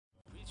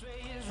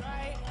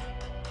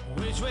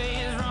Which way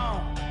is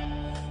wrong?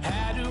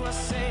 How do I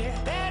say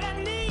that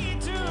I need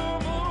to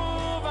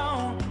move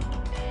on?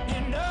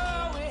 You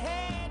know we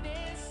had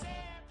this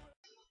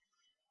separate.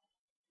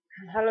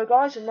 Hello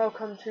guys, and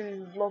welcome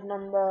to vlog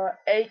number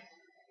 8.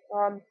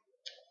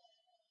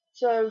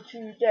 So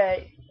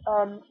today,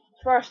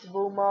 first of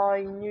all,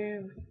 my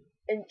new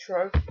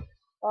intro.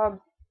 I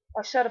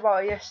said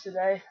about it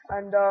yesterday,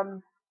 and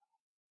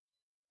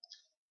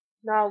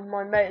now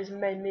my mate has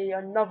made me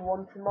another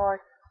one for my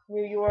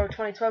new Euro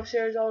 2012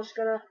 series I was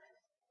gonna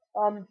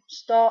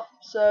start.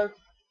 So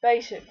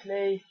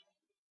basically,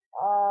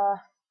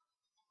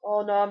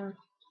 on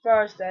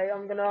Thursday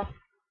I'm gonna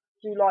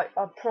do like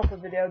a proper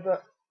video,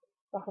 but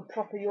like a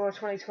proper Euro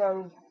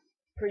 2012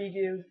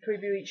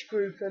 preview each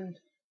group and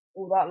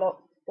all that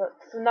lot. But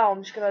for now,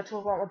 I'm just going to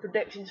talk about my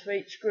predictions for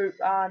each group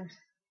and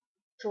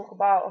talk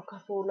about a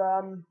couple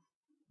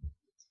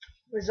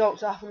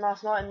results that happened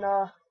last night in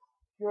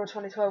Euro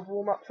 2012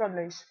 warm-up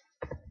friendlies.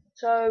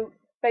 So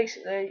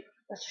basically,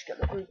 let's just get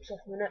the groups off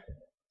a minute.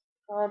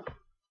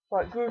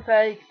 Right, Group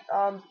A,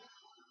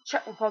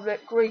 Czech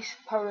Republic, Greece,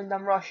 Poland,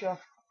 and Russia.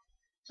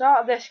 So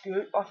out of this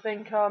group, I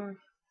think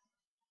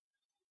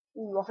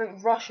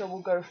Russia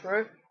will go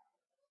through,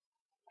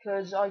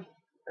 because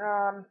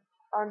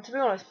and to be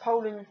honest,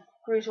 Poland,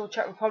 Greece, or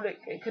Czech Republic,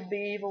 it could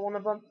be either one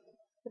of them.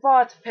 If I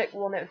had to pick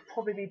one, it would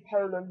probably be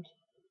Poland,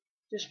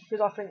 just because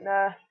I think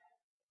they're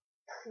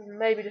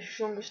maybe the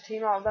strongest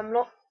team out of them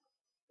lot.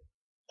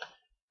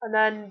 And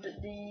then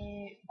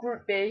the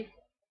Group B,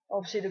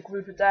 obviously the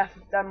group of death,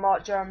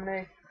 Denmark,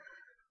 Germany,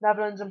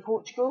 Netherlands, and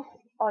Portugal.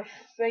 I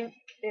think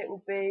it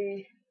will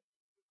be,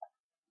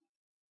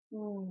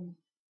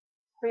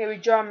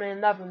 Germany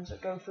and Netherlands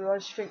that go through. I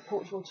just think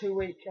Portugal too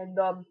weak, and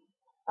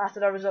after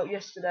that result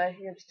yesterday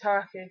against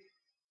Turkey,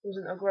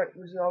 wasn't a great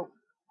result.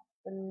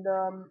 And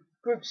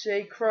Group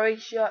C,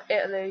 Croatia,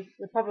 Italy,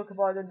 Republic of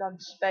Ireland,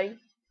 and Spain.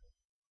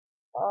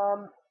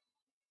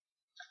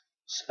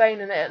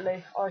 Spain and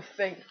Italy, I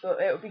think, but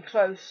it will be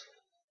close.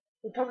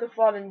 Republic of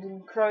Ireland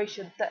and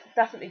Croatia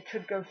definitely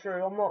could go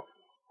through. I'm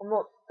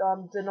not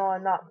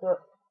denying that, but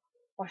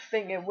I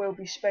think it will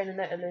be Spain and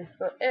Italy.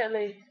 But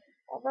Italy,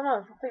 I don't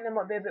know. I think they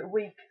might be a bit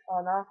weak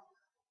now.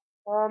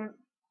 And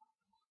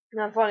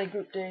then finally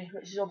Group D,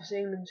 which is obviously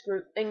England's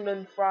group.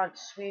 England,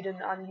 France,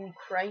 Sweden, and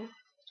Ukraine.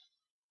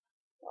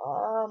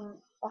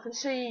 I can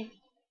see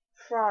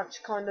France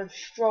kind of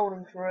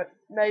strolling for it.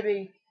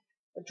 Maybe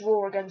a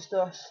draw against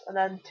us, and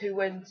then 2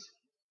 wins.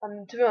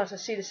 And to be honest, I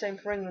see the same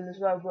for England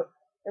as well, but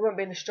it won't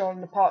be in a stroll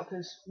in the park,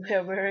 because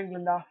we're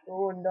England after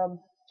all, and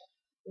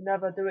we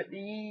never do it the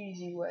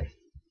easy way.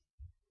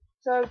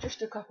 So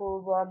just a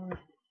couple of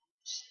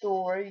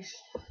stories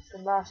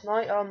from last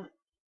night.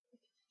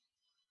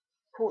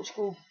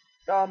 Portugal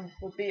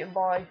were beaten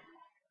by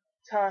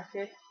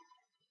Turkey,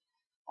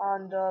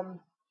 and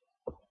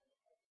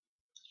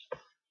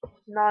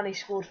Nani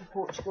scored for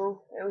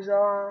Portugal. It was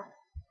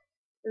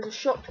a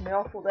shock to me.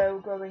 I thought they were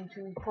going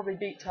to probably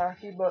beat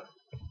Turkey, but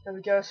there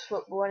we go. It's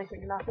football,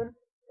 anything can happen.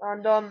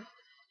 And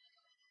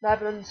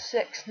Netherlands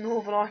 6,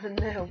 Northern Ireland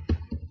 0.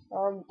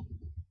 I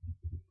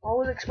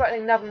was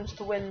expecting Netherlands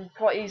to win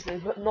quite easily,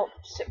 but not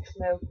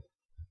 6-0.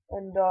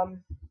 And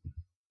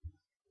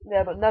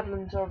yeah, but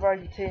Netherlands are a very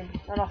good team,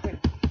 and I think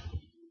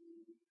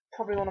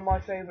probably one of my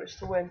favourites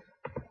to win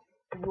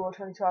the Euro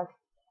 2012.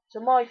 So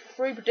my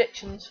 3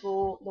 predictions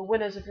for the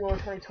winners of Euro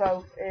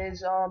 2012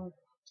 is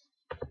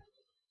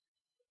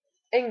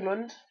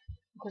England,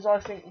 because I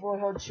think Roy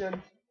Hodgson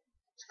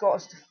has got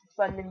us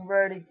defending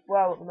really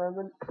well at the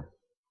moment.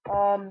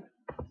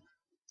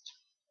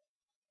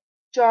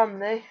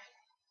 Germany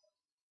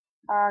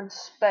and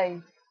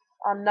Spain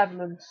and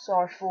Netherlands.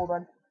 Sorry, 4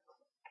 then,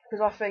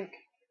 because I think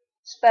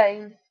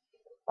Spain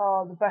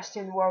are the best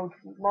team in the world,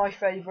 my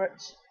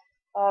favourites.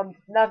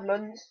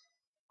 Netherlands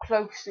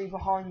closely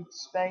behind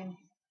Spain.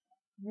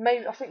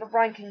 Maybe I think the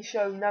rankings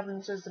show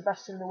Netherlands as the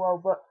best team in the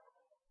world, but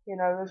you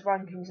know, those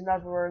rankings are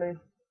never really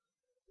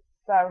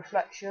fair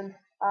reflection.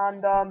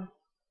 And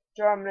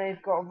Germany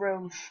have got a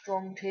real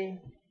strong team,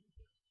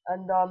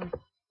 and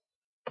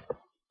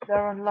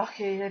they're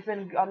unlucky. They've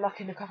been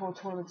unlucky in a couple of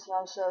tournaments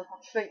now, so I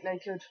think they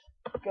could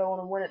go on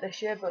and win it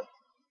this year, but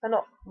they're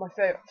not my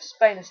favourite.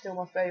 Spain are still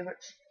my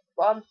favourites.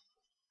 But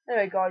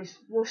anyway, guys,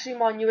 you'll see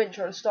my new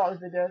intro at the start of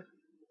the video.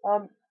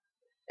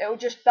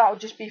 That'll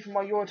just be for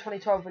my Euro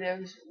 2012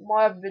 videos.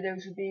 My other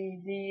videos will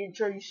be the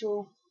intro you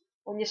saw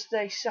on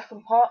yesterday's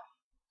second part.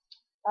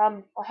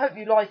 I hope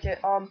you like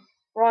it.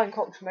 Ryan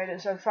Cox made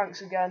it, so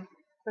thanks again.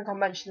 I think I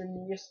mentioned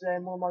him yesterday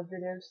in one of my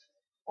videos.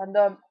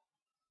 And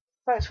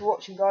thanks for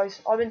watching, guys.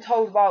 I've been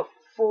told about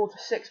 4 to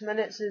 6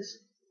 minutes is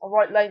a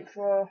right length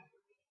for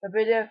a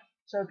video,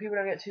 so people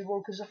don't get too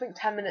bored, because I think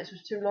 10 minutes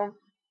was too long.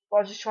 But I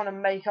was just trying to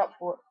make up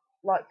for it,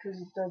 because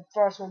the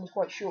first one was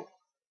quite short.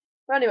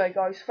 But anyway,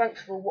 guys,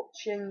 thanks for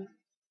watching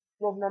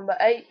vlog number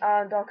 8,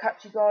 and I'll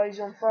catch you guys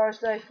on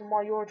Thursday for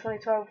my Euro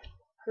 2012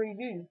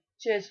 preview.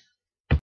 Cheers.